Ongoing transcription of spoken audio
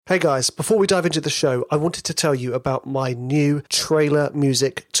Hey guys, before we dive into the show, I wanted to tell you about my new trailer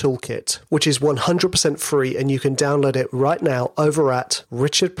music toolkit, which is 100% free and you can download it right now over at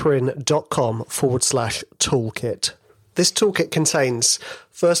richardpryn.com/toolkit. This toolkit contains,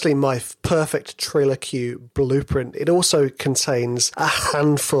 firstly, my perfect trailer cue blueprint. It also contains a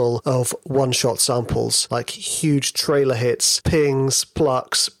handful of one-shot samples, like huge trailer hits, pings,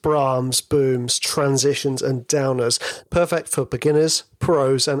 plucks, brahms, booms, transitions, and downers. Perfect for beginners,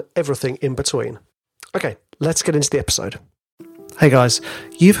 pros, and everything in between. Okay, let's get into the episode. Hey guys,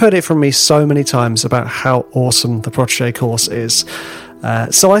 you've heard it from me so many times about how awesome the Protégé course is.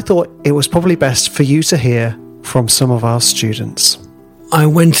 So I thought it was probably best for you to hear from some of our students. I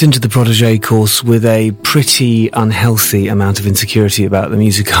went into the Protégé course with a pretty unhealthy amount of insecurity about the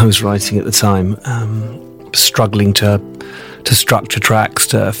music I was writing at the time, struggling to structure tracks,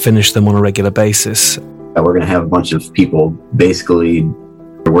 to finish them on a regular basis. We're going to have a bunch of people basically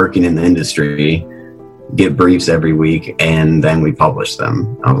working in the industry, get briefs every week, and then we publish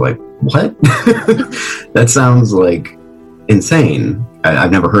them. I was like, what? That sounds like insane.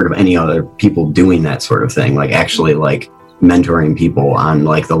 I've never heard of any other people doing that sort of thing, like actually like mentoring people on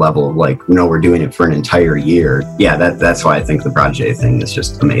like the level of like, no, we're doing it for an entire year. Yeah, that's why I think the Protégé thing is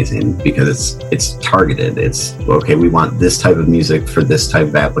just amazing, because it's targeted. It's okay, we want this type of music for this type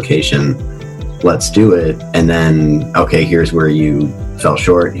of application. Let's do it. And then, okay, here's where you fell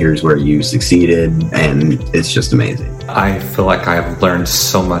short, here's where you succeeded, and it's just amazing. I feel like I've learned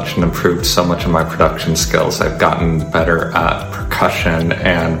so much and improved so much in my production skills. I've gotten better at percussion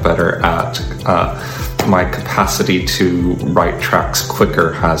and better at my capacity to write tracks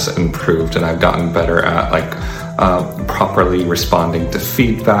quicker has improved, and I've gotten better at properly responding to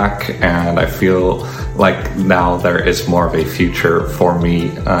feedback, and I feel like now there is more of a future for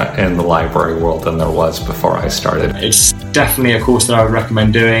me in the library world than there was before I started. It's definitely a course that I would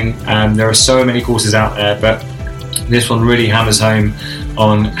recommend doing. There are so many courses out there, but this one really hammers home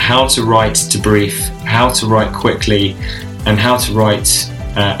on how to write to brief, how to write quickly, and how to write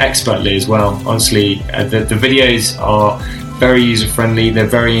expertly as well. Honestly, the videos are very user-friendly, they're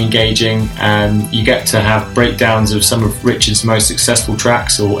very engaging, and you get to have breakdowns of some of Richard's most successful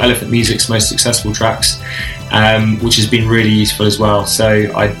tracks, or Elephant Music's most successful tracks, which has been really useful as well.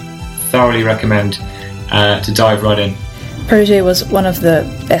 So I thoroughly recommend to dive right in. Protégé was one of the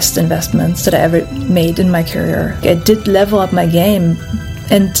best investments that I ever made in my career. It did level up my game,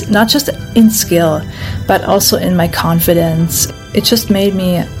 and not just in skill, but also in my confidence. It just made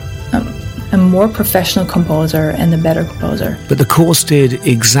me a more professional composer and a better composer. But the course did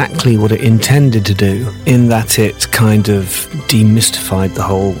exactly what it intended to do, in that it kind of demystified the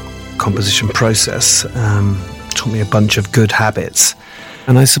whole composition process, taught me a bunch of good habits.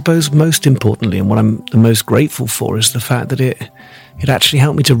 And I suppose most importantly, and what I'm the most grateful for, is the fact that it actually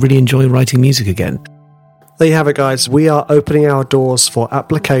helped me to really enjoy writing music again. There you have it, guys. We are opening our doors for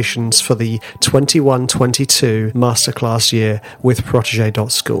applications for the 21-22 masterclass year with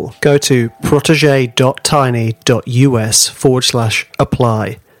Protégé.school. Go to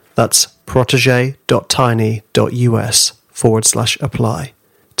protégé.tiny.us/apply. That's protégé.tiny.us/apply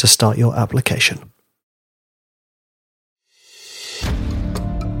to start your application.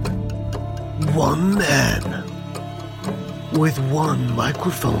 One man with one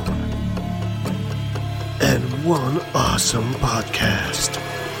microphone and one awesome podcast.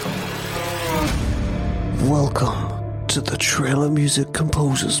 Welcome to the Trailer Music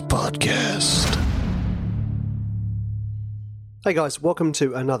Composers Podcast. Hey guys, welcome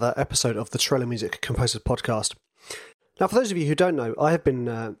to another episode of the Trailer Music Composers Podcast. Now, for those of you who don't know, I have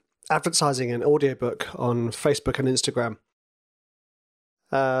been advertising an audiobook on Facebook and Instagram.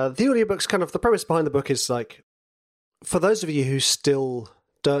 The audiobook's kind of, the premise behind the book is like, for those of you who still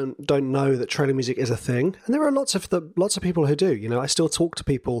don't know that trailer music is a thing, and there are lots of people who do. You know, I still talk to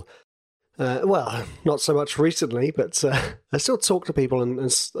people. Well, not so much recently, but I still talk to people and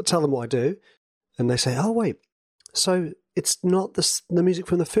tell them what I do, and they say, "Oh wait, so it's not the music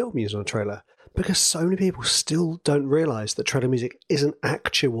from the film used on a trailer," because so many people still don't realise that trailer music is an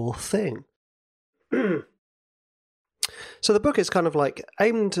actual thing. So the book is kind of like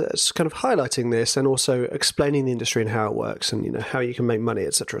aimed at kind of highlighting this and also explaining the industry and how it works and, you know, how you can make money,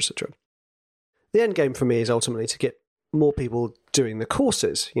 etc., etc. The end game for me is ultimately to get more people doing the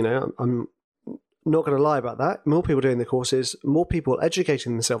courses. You know, I'm not going to lie about that. More people doing the courses, more people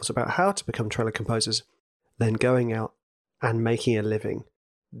educating themselves about how to become trailer composers, then going out and making a living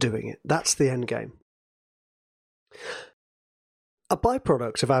doing it. That's the end game. A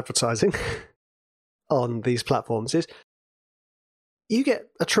byproduct of advertising on these platforms is you get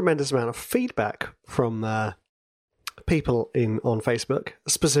a tremendous amount of feedback from people on Facebook,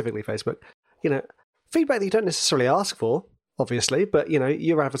 specifically Facebook, feedback that you don't necessarily ask for, obviously, but,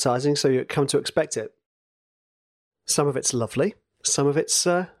 you're advertising, so you come to expect it. Some of it's lovely. Some of it's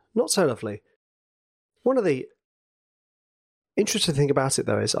not so lovely. One of the interesting thing about it,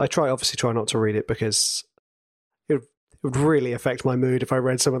 though, is I obviously try not to read it because it would really affect my mood if I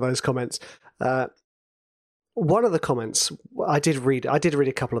read some of those comments. One of the comments I did read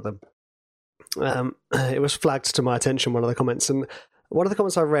a couple of them. It was flagged to my attention, one of the comments, and one of the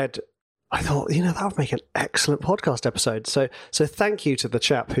comments I read, I thought, that would make an excellent podcast episode. So thank you to the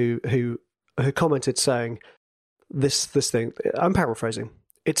chap who commented saying this thing. I'm paraphrasing.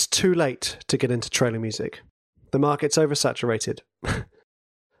 It's too late to get into trailer music. The market's oversaturated.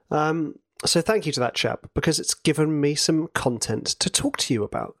 So thank you to that chap, because it's given me some content to talk to you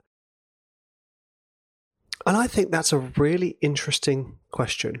about. And I think that's a really interesting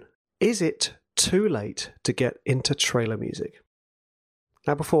question. Is it too late to get into trailer music?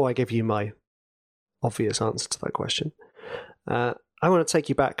 Now, before I give you my obvious answer to that question, I want to take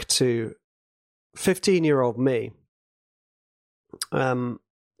you back to 15-year-old me.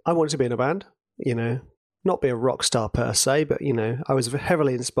 I wanted to be in a band, not be a rock star per se, but, I was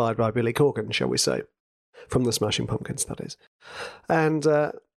heavily inspired by Billy Corgan, shall we say, from the Smashing Pumpkins, that is. And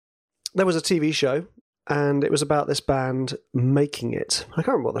there was a TV show, and it was about this band making it. I can't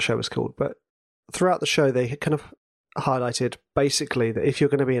remember what the show was called, but throughout the show, they kind of highlighted basically that if you're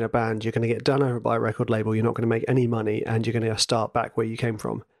going to be in a band, you're going to get done over by a record label, you're not going to make any money, and you're going to start back where you came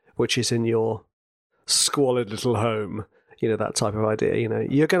from, which is in your squalid little home. That type of idea.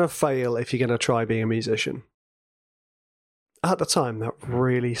 You're going to fail if you're going to try being a musician. At the time, that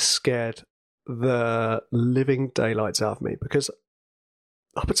really scared the living daylights out of me, because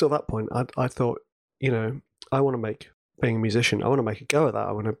up until that point, I thought, I want to make being a musician. I want to make a go of that.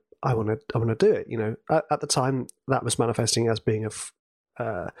 I want to do it. At the time, that was manifesting as being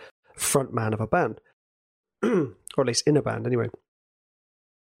a front man of a band, or at least in a band, anyway.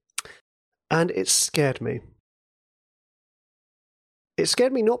 And it scared me. It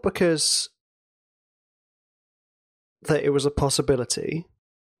scared me not because that it was a possibility,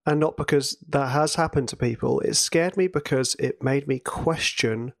 and not because that has happened to people. It scared me because it made me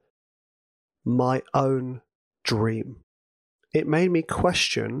question my own dream. It made me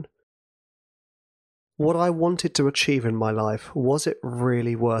question what I wanted to achieve in my life. Was it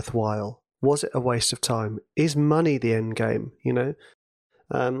really worthwhile? Was it a waste of time? Is money the end game?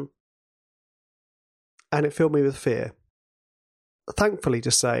 And it filled me with fear. Thankfully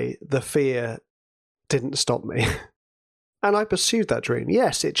to say, the fear didn't stop me. And I pursued that dream.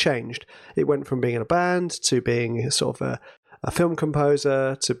 Yes, it changed. It went from being in a band to being sort of a film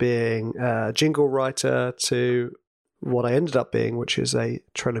composer, to being a jingle writer, to what I ended up being, which is a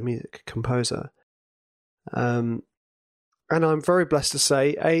trailer music composer. And I'm very blessed to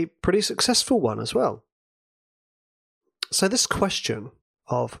say a pretty successful one as well. So this question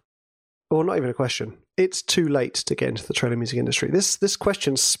of, or not even a question, it's too late to get into the trailer music industry. This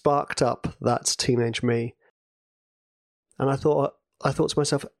question sparked up that teenage me. And I thought to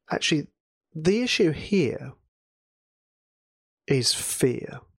myself, actually, the issue here is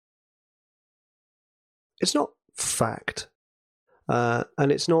fear. It's not fact.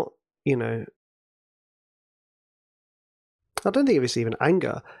 And it's not, I don't think it's even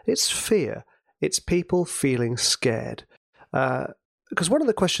anger. It's fear. It's people feeling scared. Because one of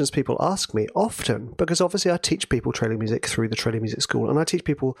the questions people ask me often, because obviously I teach people trailer music through the Trailer Music School, and I teach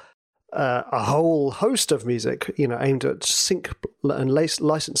people a whole host of music, aimed at sync and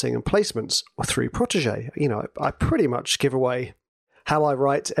licensing and placements through Protégé. I pretty much give away how I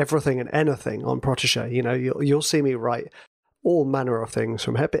write everything and anything on Protégé. You'll see me write all manner of things,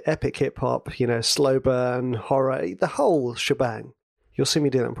 from epic hip hop, slow burn, horror, the whole shebang. You'll see me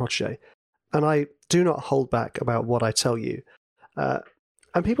do that on Protégé. And I do not hold back about what I tell you.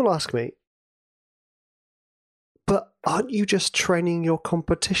 And people ask me, but aren't you just training your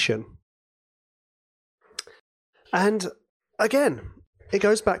competition? And again, it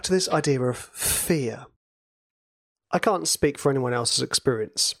goes back to this idea of fear. I can't speak for anyone else's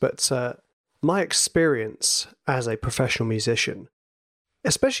experience, but my experience as a professional musician,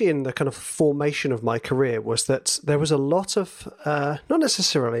 especially in the kind of formation of my career, was that there was a lot of, not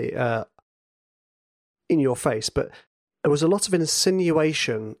necessarily in your face, but there was a lot of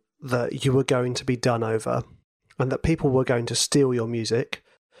insinuation that you were going to be done over, and that people were going to steal your music,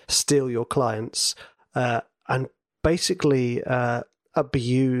 steal your clients, and basically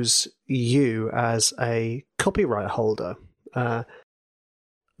abuse you as a copyright holder.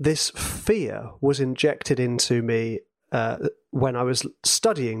 This fear was injected into me when I was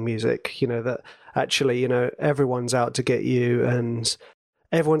studying music, that actually, everyone's out to get you and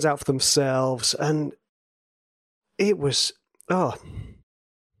everyone's out for themselves. And it was,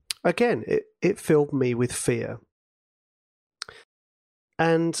 again, it filled me with fear.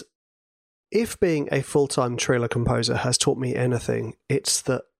 And if being a full-time trailer composer has taught me anything, it's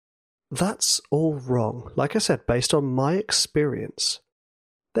that that's all wrong. Like I said, based on my experience,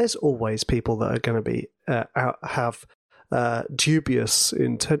 there's always people that are going to be have dubious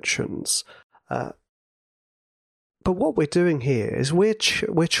intentions. But what we're doing here is we're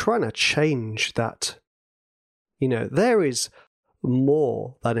trying to change that. There is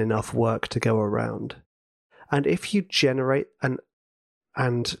more than enough work to go around. And if you generate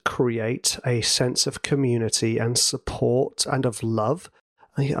and create a sense of community and support and of love,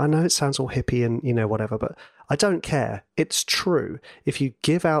 I know it sounds all hippie and, whatever, but I don't care. It's true. If you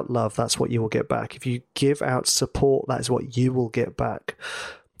give out love, that's what you will get back. If you give out support, that is what you will get back.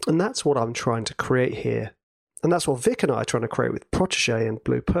 And that's what I'm trying to create here. And that's what Vic and I are trying to create with Protege and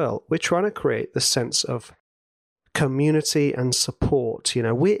Blue Pearl. We're trying to create the sense of community and support.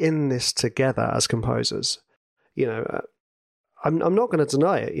 We're in this together as composers. I'm not going to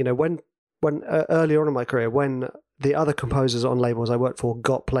deny it. When earlier on in my career, when the other composers on labels I worked for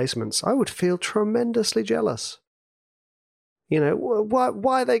got placements, I would feel tremendously jealous.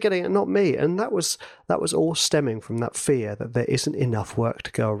 Why are they getting it, not me? And that was all stemming from that fear that there isn't enough work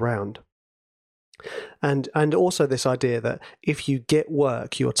to go around. And also this idea that if you get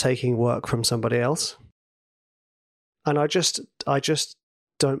work, you're taking work from somebody else. And I just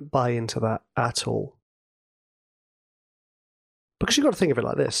don't buy into that at all. Because you've got to think of it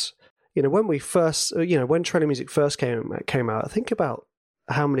like this. When we first, when trailer music first came out, think about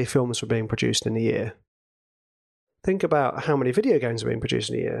how many films were being produced in a year. Think about how many video games were being produced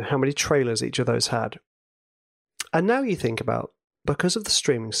in a year, how many trailers each of those had. And now you think about, because of the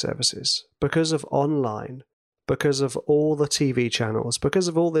streaming services, because of online, because of all the TV channels, because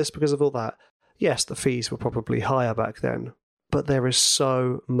of all this, because of all that, yes, the fees were probably higher back then, but there is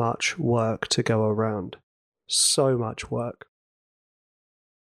so much work to go around. So much work.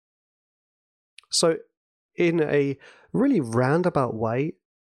 So, in a really roundabout way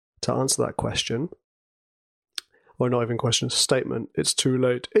to answer that question, or not even question, statement, it's too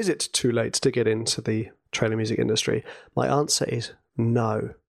late. Is it too late to get into the trailer music industry? My answer is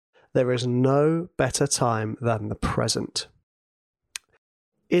no. There is no better time than the present.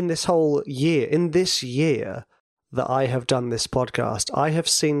 In this whole year, in this year that I have done this podcast, I have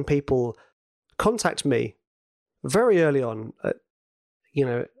seen people contact me very early on,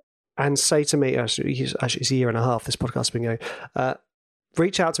 and say to me, actually it's a year and a half this podcast has been going,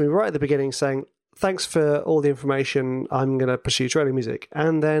 reach out to me right at the beginning saying, thanks for all the information, I'm going to pursue trailer music.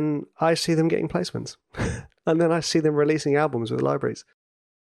 And then I see them getting placements. And then I see them releasing albums with libraries,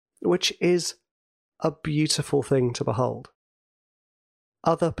 which is a beautiful thing to behold.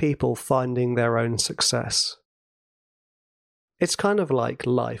 Other people finding their own success. It's kind of like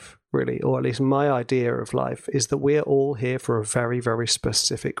life, really, or at least my idea of life is that we're all here for a very, very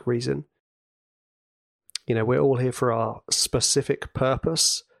specific reason. We're all here for our specific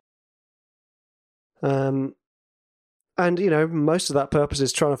purpose. And, most of that purpose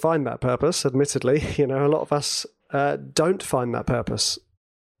is trying to find that purpose, admittedly. A lot of us don't find that purpose,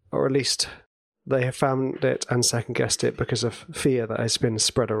 or at least they have found it and second-guessed it because of fear that has been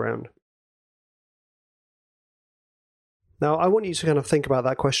spread around. Now, I want you to kind of think about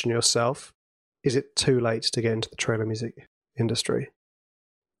that question yourself. Is it too late to get into the trailer music industry?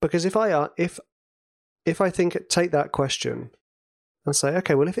 Because if I take that question and say,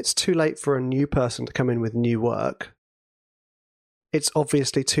 okay, well, if it's too late for a new person to come in with new work, it's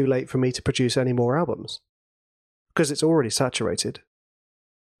obviously too late for me to produce any more albums because it's already saturated.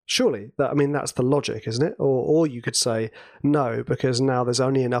 Surely, that's the logic, isn't it? Or you could say, no, because now there's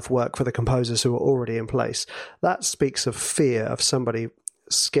only enough work for the composers who are already in place. That speaks of fear of somebody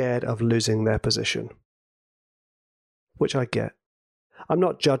scared of losing their position, which I get. I'm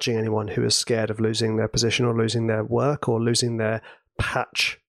not judging anyone who is scared of losing their position or losing their work or losing their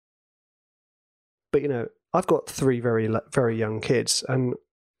patch. But, I've got 3 very, very young kids, and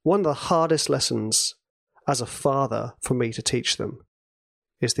one of the hardest lessons as a father for me to teach them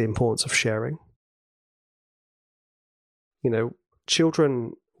is the importance of sharing.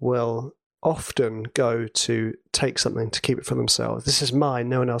 Children will often go to take something to keep it for themselves. This is mine,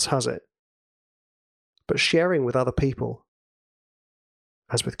 no one else has it. But sharing with other people,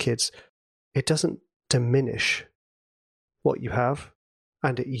 as with kids, it doesn't diminish what you have,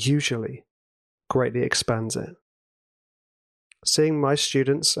 and it usually greatly expands it. Seeing my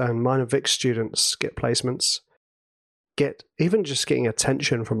students and mine and Vic's students get placements, getting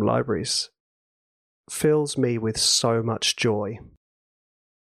attention from libraries, fills me with so much joy.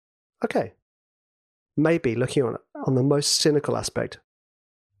 Okay, maybe looking on the most cynical aspect,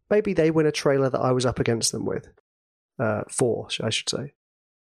 maybe they win a trailer that I was up against them with, for, I should say.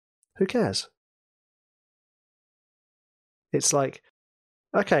 Who cares? It's like,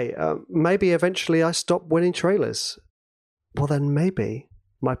 okay, maybe eventually I stop winning trailers. Well, then maybe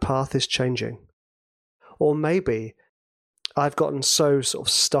my path is changing. Or maybe I've gotten so sort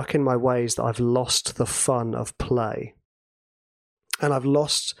of stuck in my ways that I've lost the fun of play. And I've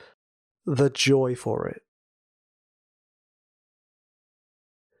lost the joy for it.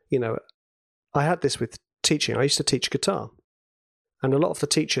 You know, I had this with teaching. I used to teach guitar. And a lot of the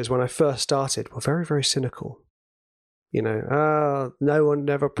teachers, when I first started, were very, very cynical. You know, no one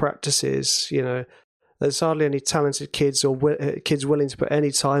ever practices, you know, there's hardly any talented kids or kids willing to put any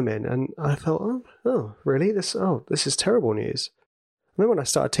time in. And I thought, oh, really? This is terrible news. And then when I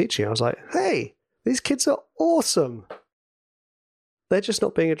started teaching, I was like, hey, these kids are awesome. They're just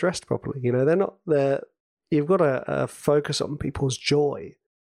not being addressed properly. You know, you've got to focus on people's joy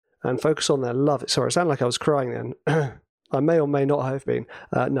and focus on their love. Sorry, it sounded like I was crying then. I may or may not have been.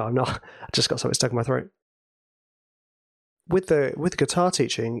 No, I'm not. I just got something stuck in my throat. With guitar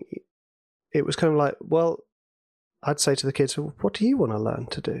teaching, it was kind of like, well, I'd say to the kids, well, what do you want to learn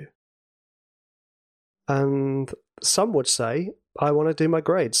to do? And some would say, I want to do my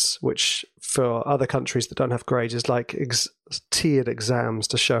grades, which for other countries that don't have grades is like tiered exams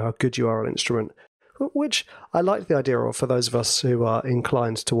to show how good you are on an instrument, which I like the idea of for those of us who are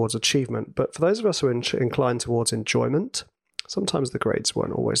inclined towards achievement. But for those of us who are inclined towards enjoyment, sometimes the grades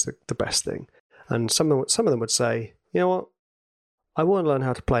weren't always the best thing. And some of them would say, you know what? I want to learn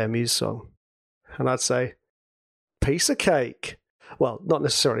how to play a Muse song. And I'd say, piece of cake. Well, not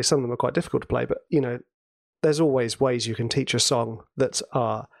necessarily. Some of them are quite difficult to play, but, you know, there's always ways you can teach a song that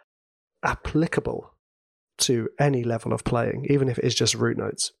are applicable to any level of playing, even if it is just root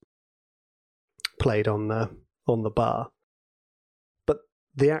notes played on the bar. But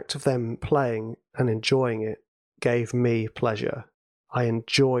the act of them playing and enjoying it gave me pleasure. I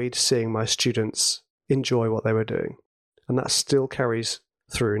enjoyed seeing my students enjoy what they were doing. And that still carries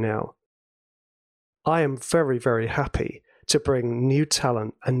through now. I am very, very happy to bring new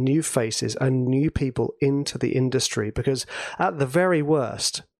talent and new faces and new people into the industry because at the very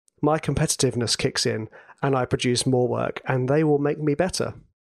worst, my competitiveness kicks in and I produce more work and they will make me better.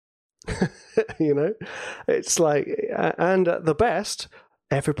 You know, it's like, and at the best,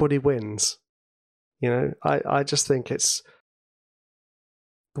 everybody wins. You know, I just think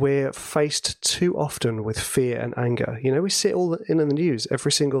we're faced too often with fear and anger. You know, we see it all in the news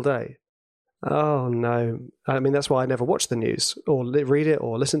every single day. Oh, no. I mean, that's why I never watch the news or read it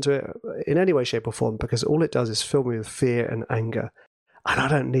or listen to it in any way, shape or form, because all it does is fill me with fear and anger. And I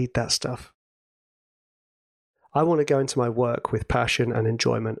don't need that stuff. I want to go into my work with passion and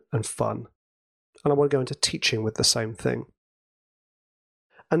enjoyment and fun. And I want to go into teaching with the same thing.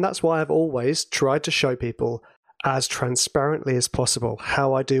 And that's why I've always tried to show people as transparently as possible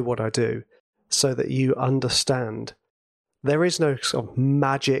how I do what I do, so that you understand there is no sort of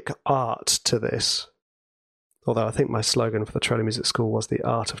magic art to this. Although I think my slogan for the Trailer Music School was the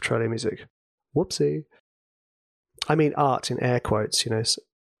art of trailer music. Whoopsie. I mean art in air quotes, you know.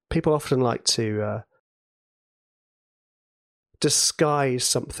 People often like to disguise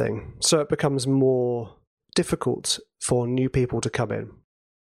something so it becomes more difficult for new people to come in.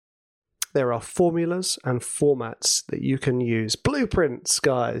 There are formulas and formats that you can use. Blueprints,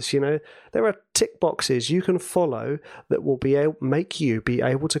 guys, you know. There are tick boxes you can follow that will make you be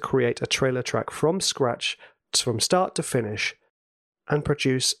able to create a trailer track from scratch, from start to finish, and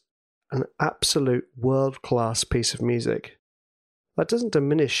produce an absolute world-class piece of music. That doesn't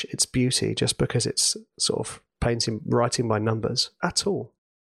diminish its beauty just because it's sort of writing by numbers at all.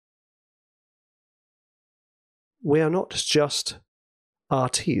 We are not just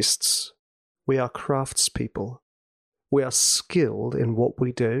artistes. We are craftspeople. We are skilled in what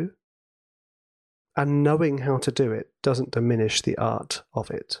we do, and knowing how to do it doesn't diminish the art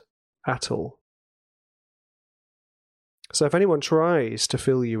of it at all. So if anyone tries to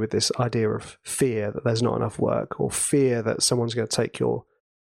fill you with this idea of fear that there's not enough work, or fear that someone's going to take your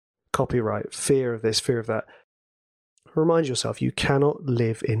copyright, fear of this, fear of that, remind yourself you cannot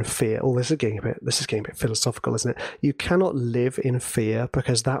live in fear. Oh, this is getting a bit philosophical, isn't it? You cannot live in fear,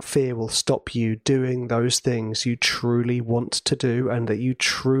 because that fear will stop you doing those things you truly want to do and that you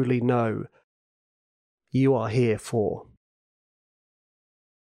truly know you are here for.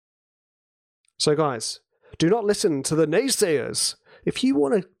 So guys, do not listen to the naysayers. If you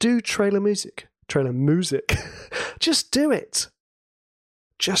want to do trailer music, just do it.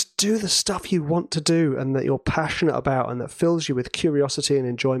 Just do the stuff you want to do and that you're passionate about and that fills you with curiosity and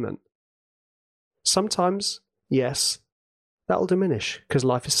enjoyment. Sometimes, yes, that'll diminish because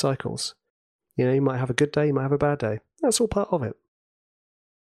life is cycles. You know, you might have a good day, you might have a bad day. That's all part of it.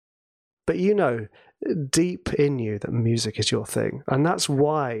 But you know deep in you that music is your thing. And that's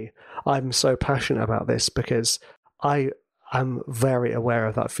why I'm so passionate about this, because I am very aware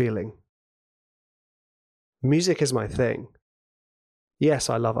of that feeling. Music is my thing.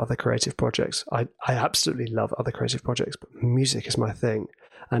 Yes, I love other creative projects. I absolutely love other creative projects, but music is my thing.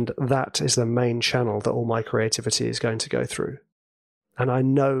 And that is the main channel that all my creativity is going to go through. And I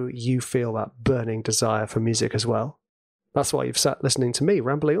know you feel that burning desire for music as well. That's why you've sat listening to me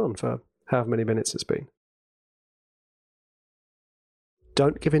rambling on for however many minutes it's been.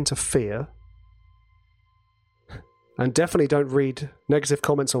 Don't give in to fear. And definitely don't read negative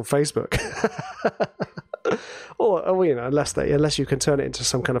comments on Facebook. or you know, unless you can turn it into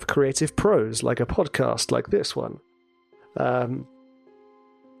some kind of creative prose, like a podcast like this one. You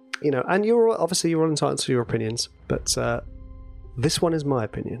know, and you're all entitled to your opinions, but this one is my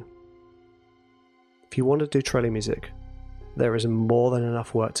opinion. If you want to do trailer music, there is more than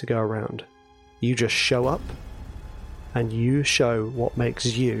enough work to go around. You just show up, and you show what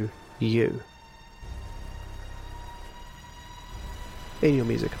makes you, you. In your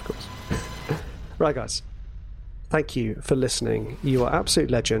music, of course. Right, guys. Thank you for listening. You are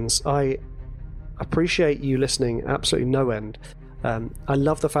absolute legends. I appreciate you listening absolutely no end. I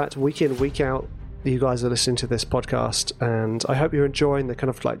love the fact week in, week out, you guys are listening to this podcast, and I hope you're enjoying the kind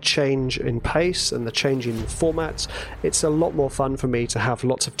of like change in pace and the change in formats. It's a lot more fun for me to have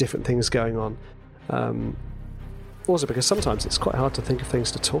lots of different things going on. Also because sometimes it's quite hard to think of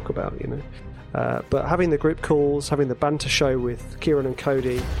things to talk about, you know. But having the group calls, having the banter show with Kieran and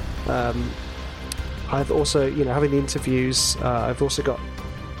Cody, I've also, you know, having the interviews, I've also got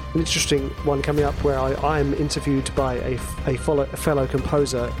an interesting one coming up where I'm interviewed by a fellow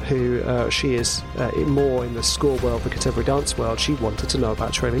composer who she is more in the score world, the contemporary dance world. She wanted to know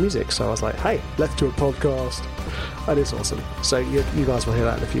about trailer music, so I was like, hey, let's do a podcast. And it's awesome. So you guys will hear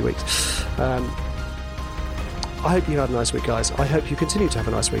that in a few weeks. I hope you had a nice week, guys. I hope you continue to have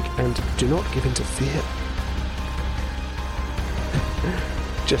a nice week, and do not give in to fear.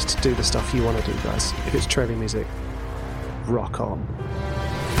 Just do the stuff you want to do, guys. If it's trailer music, rock on.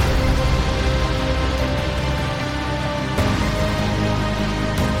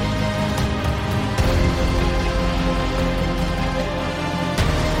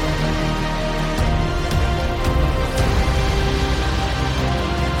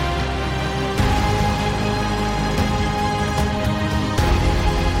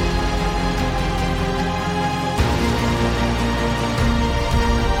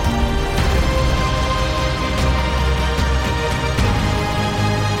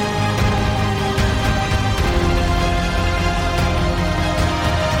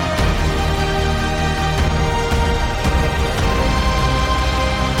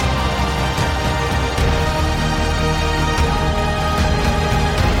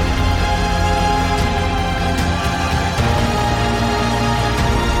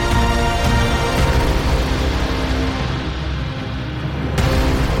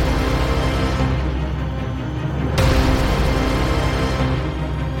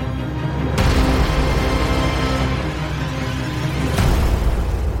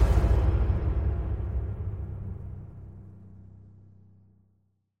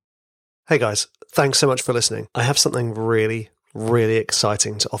 Hey guys, thanks so much for listening. I have something really, really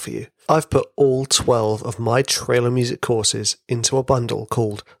exciting to offer you. I've put all 12 of my trailer music courses into a bundle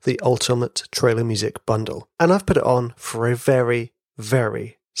called the Ultimate Trailer Music Bundle. And I've put it on for a very,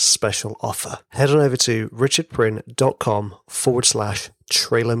 very special offer. Head on over to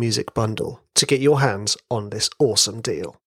richardpryn.com/trailer music bundle to get your hands on this awesome deal.